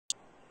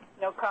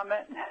No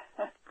comment?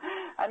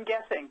 I'm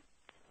guessing.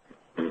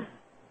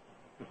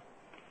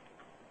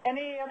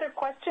 Any other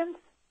questions?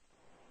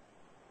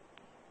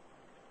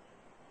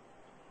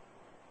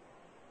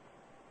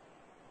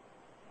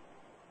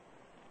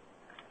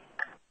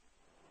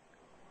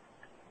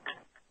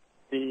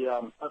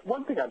 The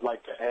one thing I'd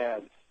like to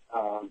add,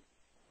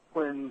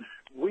 when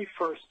we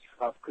first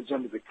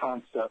presented the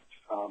concept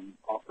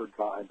offered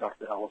by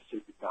Dr. Ellis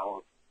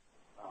about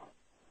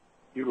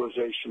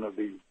utilization of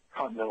the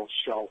continental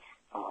shelf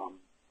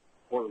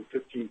more than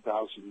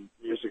 15,000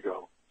 years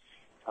ago,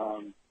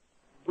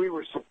 we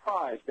were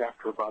surprised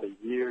after about a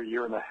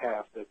year and a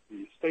half that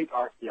the state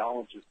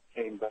archaeologists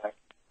came back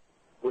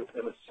with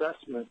an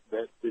assessment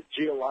that the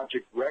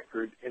geologic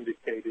record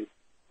indicated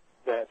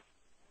that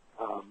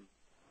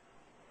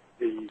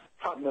the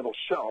continental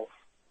shelf,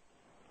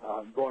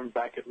 going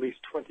back at least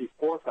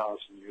 24,000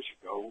 years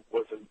ago,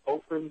 was an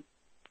open,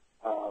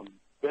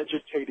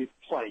 vegetated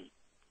plain.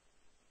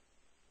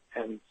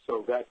 And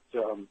so that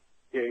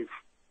gave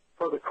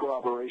further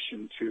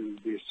corroboration to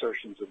the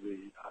assertions of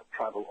the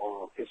tribal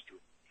oral history.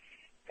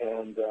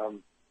 And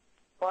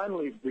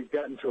finally, we've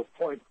gotten to a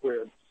point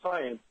where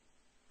science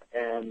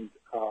and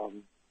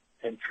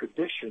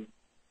tradition,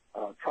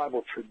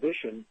 tribal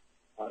tradition,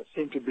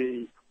 seem to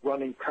be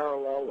running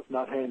parallel, if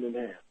not hand in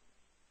hand.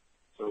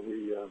 So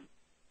we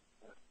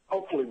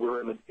hopefully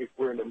we're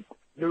in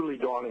a newly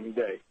dawning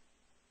day.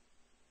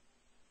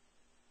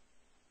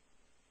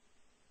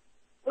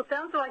 Well, it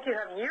sounds like you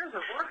have years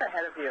of work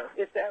ahead of you.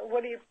 Is that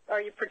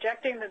are you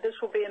projecting that this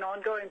will be an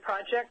ongoing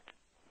project?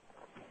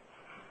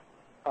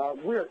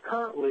 We are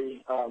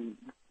currently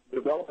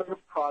developing a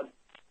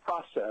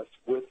process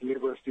with the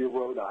University of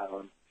Rhode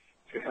Island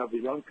to have the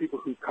young people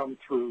who come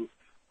through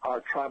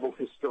our Tribal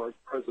Historic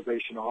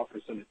Preservation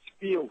Office and its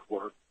field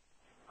work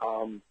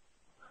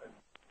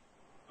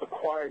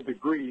acquire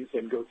degrees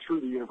and go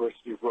through the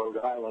University of Rhode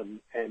Island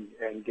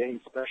and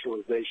gain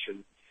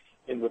specialization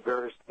in the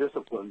various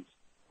disciplines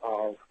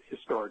of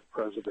historic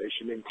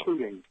preservation,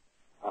 including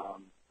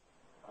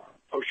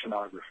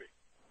oceanography.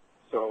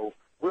 So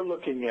we're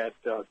looking at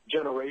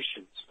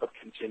generations of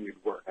continued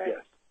work, right.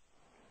 Yes.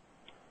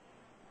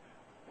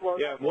 Well,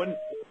 yeah,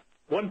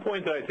 one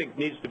point that I think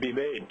needs to be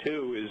made,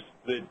 too, is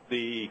that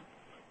the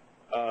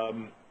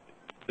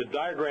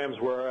diagrams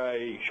where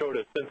I showed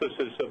a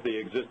synthesis of the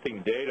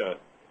existing data,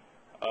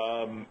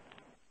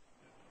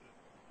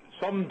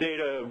 some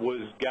data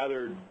was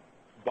gathered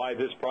by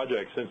this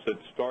project since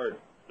its start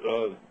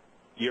a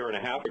year and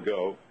a half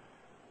ago.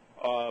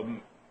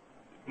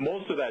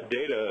 Most of that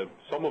data,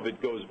 some of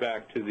it goes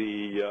back to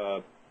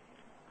the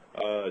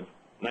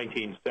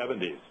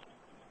 1970s.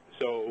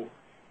 So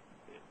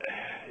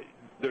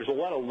there's a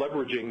lot of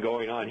leveraging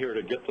going on here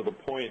to get to the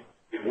point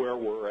where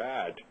we're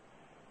at.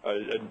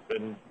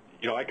 And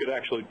you know, I could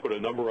actually put a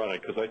number on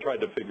it because I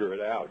tried to figure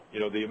it out. You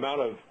know, the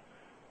amount of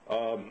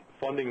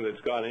funding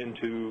that's gone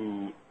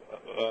into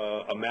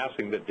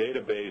amassing the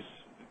database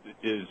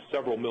is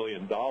several $1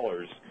 million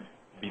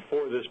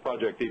before this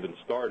project even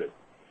started.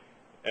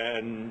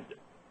 And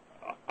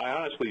I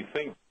honestly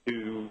think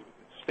to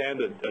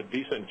stand a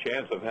decent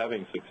chance of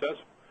having success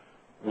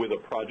with a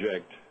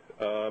project,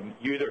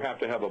 you either have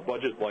to have a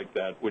budget like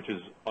that, which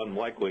is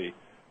unlikely,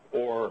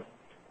 or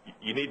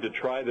you need to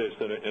try this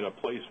in a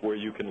place where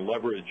you can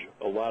leverage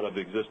a lot of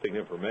existing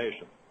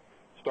information.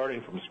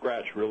 Starting from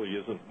scratch really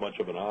isn't much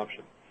of an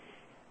option.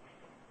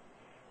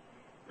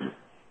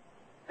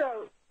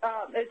 So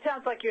it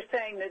sounds like you're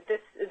saying that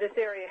this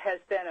area has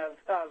been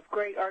of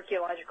great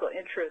archaeological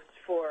interest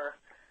for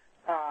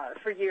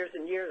years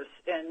and years,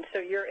 and so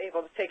you're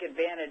able to take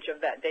advantage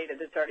of that data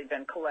that's already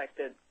been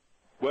collected.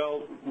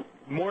 Well,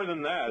 more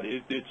than that,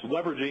 it's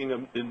leveraging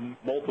them in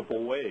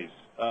multiple ways.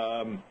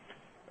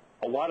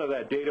 A lot of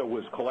that data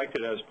was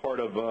collected as part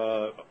of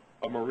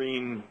a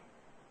marine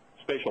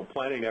spatial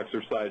planning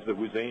exercise that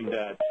was aimed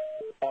at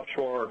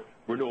offshore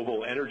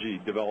renewable energy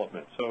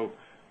development. So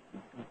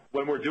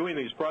when we're doing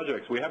these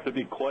projects, we have to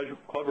be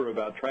clever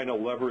about trying to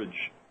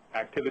leverage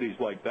activities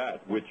like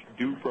that, which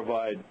do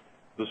provide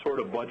the sort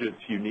of budgets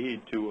you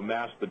need to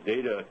amass the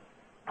data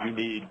you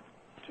need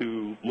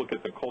to look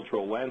at the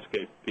cultural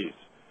landscape piece.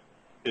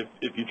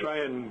 If you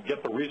try and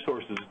get the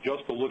resources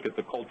just to look at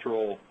the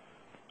cultural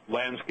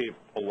landscape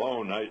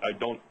alone, I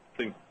don't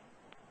think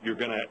you're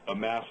going to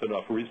amass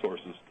enough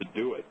resources to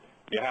do it.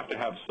 You have to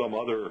have some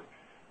other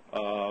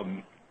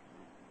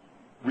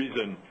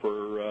reason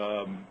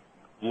for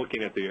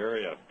looking at the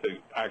area to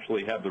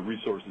actually have the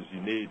resources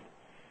you need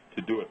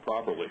to do it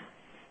properly.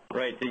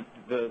 Right.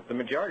 The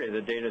majority of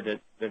the data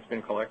that's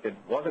been collected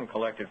wasn't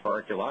collected for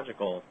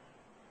archaeological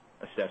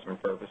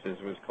assessment purposes.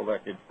 It was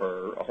collected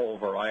for a whole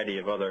variety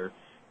of other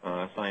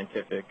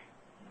scientific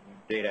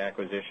data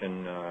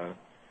acquisition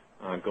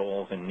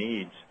goals and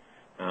needs.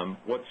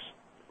 What's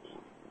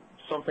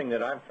something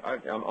that I'm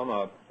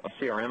a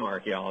CRM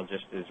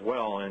archaeologist as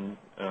well, and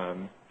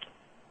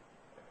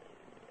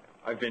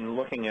I've been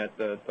looking at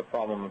the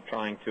problem of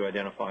trying to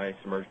identify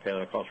submerged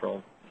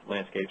paleocultural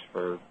landscapes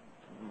for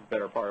the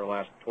better part of the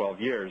last 12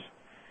 years.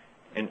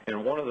 And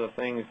one of the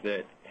things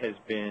that has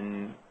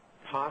been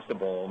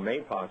possible,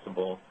 made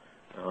possible,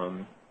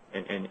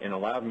 and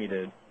allowed me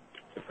to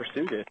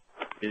pursue this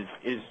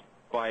is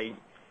by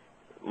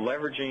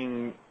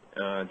leveraging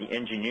the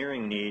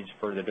engineering needs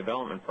for the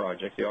development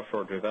projects, the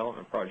offshore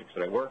development projects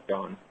that I worked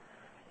on,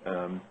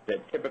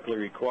 that typically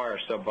require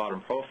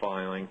sub-bottom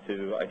profiling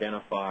to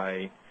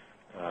identify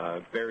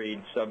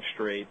buried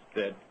substrates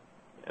that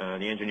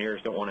the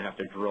engineers don't want to have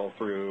to drill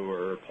through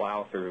or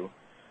plow through,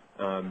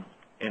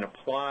 and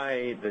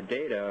apply the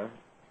data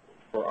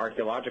for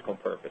archaeological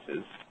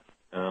purposes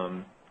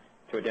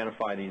to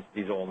identify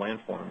these old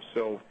landforms.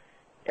 So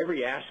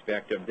every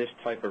aspect of this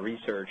type of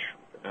research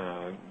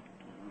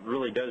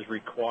really does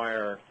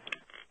require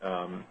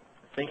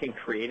thinking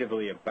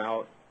creatively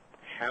about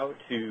how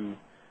to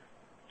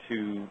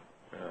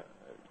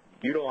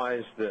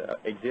utilize the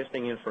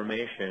existing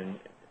information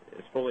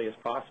as fully as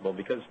possible,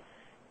 because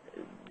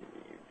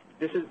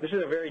this is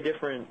a very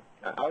different.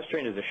 I was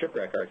trained as a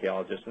shipwreck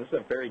archaeologist, and this is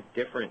a very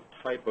different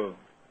type of.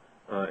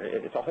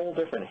 It's a whole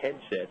different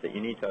headset that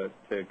you need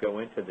to go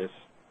into this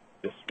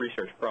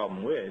research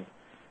problem with,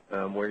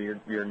 where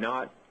you're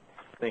not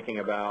thinking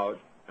about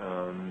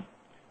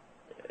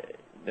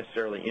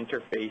necessarily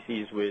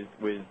interfaces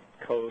with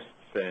coasts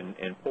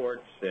and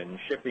ports and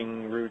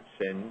shipping routes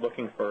and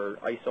looking for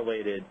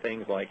isolated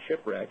things like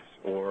shipwrecks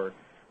or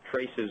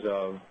traces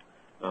of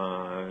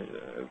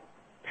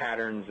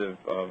patterns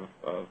of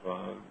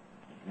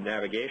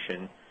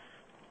navigation,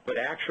 but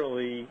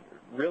actually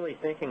really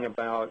thinking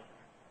about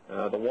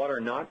the water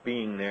not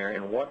being there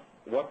and what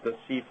the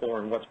seafloor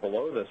and what's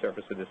below the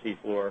surface of the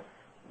seafloor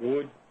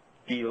would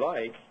be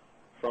like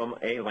from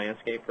a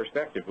landscape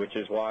perspective, which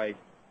is why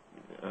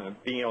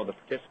being able to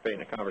participate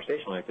in a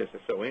conversation like this is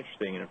so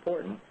interesting and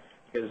important,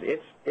 because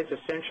it's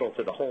essential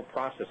to the whole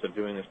process of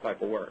doing this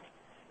type of work.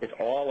 It's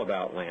all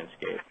about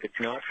landscape. It's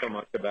not so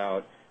much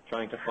about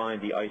trying to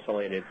find the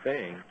isolated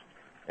thing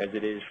as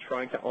it is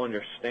trying to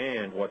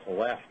understand what's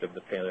left of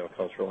the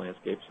paleocultural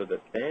landscape so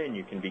that then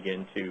you can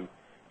begin to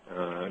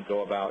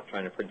go about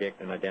trying to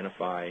predict and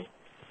identify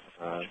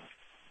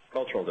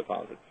cultural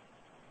deposits.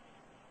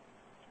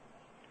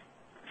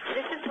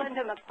 This is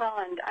Linda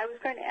McClelland. I was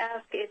going to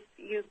ask if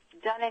you've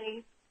done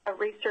any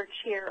research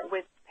here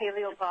with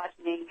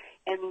paleobotany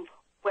and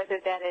whether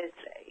that is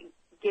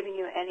giving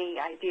you any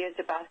ideas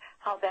about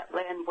how that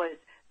land was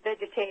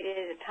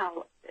vegetated and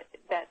how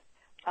that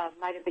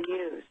might have been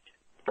used.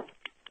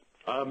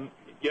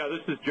 Yeah,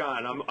 this is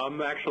John.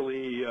 I'm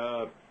actually,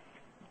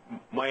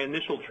 my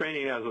initial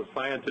training as a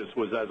scientist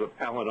was as a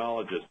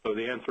paleontologist, so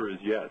the answer is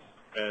yes.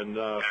 And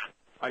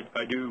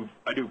I do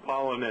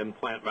pollen and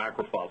plant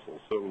macrofossils,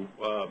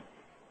 so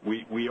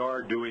we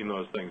are doing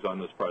those things on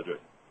this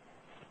project.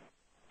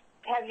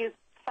 Have you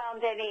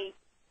found any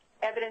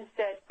evidence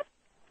that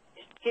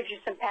gives you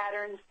some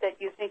patterns that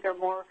you think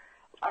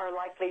are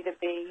likely to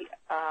be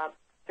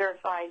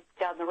verified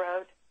down the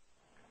road?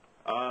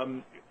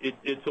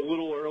 It's a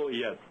little early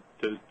yet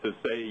to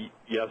say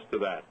yes to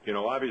that. You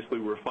know, obviously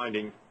we're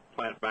finding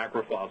plant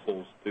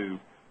macrofossils to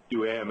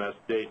do AMS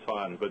dates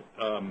on, but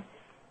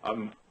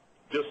I'm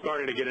just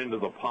starting to get into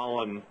the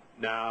pollen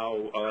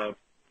now.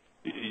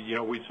 You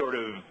know, we sort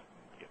of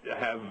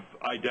have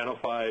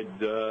identified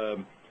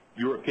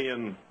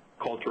European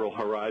cultural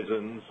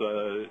horizons.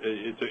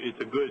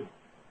 It's a good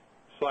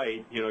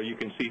site. You know, you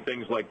can see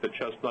things like the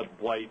chestnut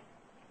blight,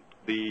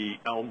 the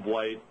elm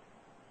blight,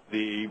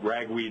 the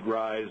ragweed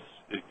rise,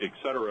 et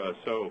cetera.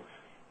 So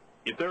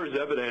if there is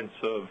evidence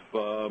of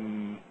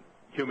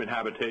human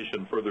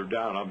habitation further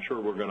down, I'm sure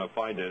we're going to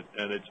find it.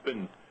 And it's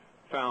been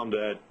found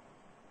at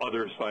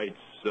other sites,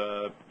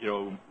 you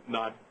know,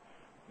 not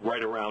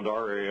right around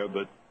our area,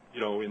 but, you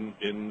know, in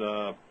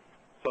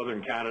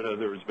southern Canada,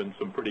 there's been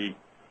some pretty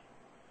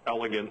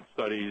elegant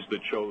studies that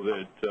show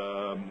that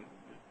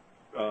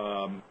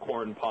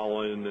corn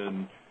pollen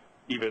and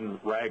even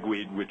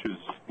ragweed, which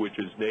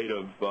is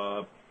native,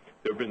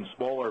 there have been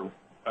smaller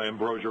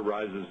ambrosia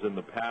rises in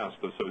the past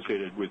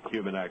associated with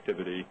human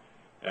activity,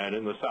 and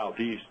in the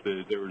southeast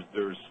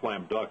there's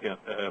slam dunk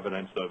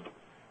evidence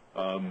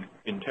of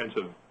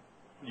intensive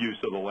use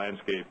of the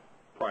landscape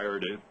prior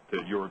to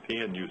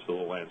European use of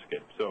the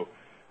landscape. So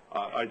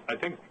I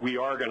think we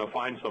are going to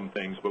find some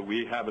things, but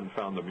we haven't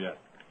found them yet.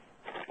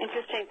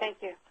 Interesting. Thank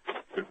you.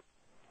 Good.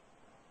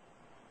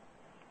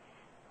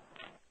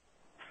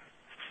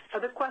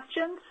 Other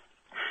questions?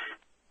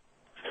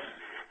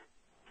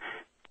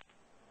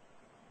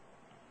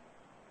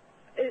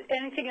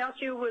 Anything else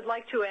you would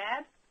like to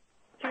add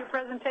to your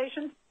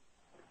presentation?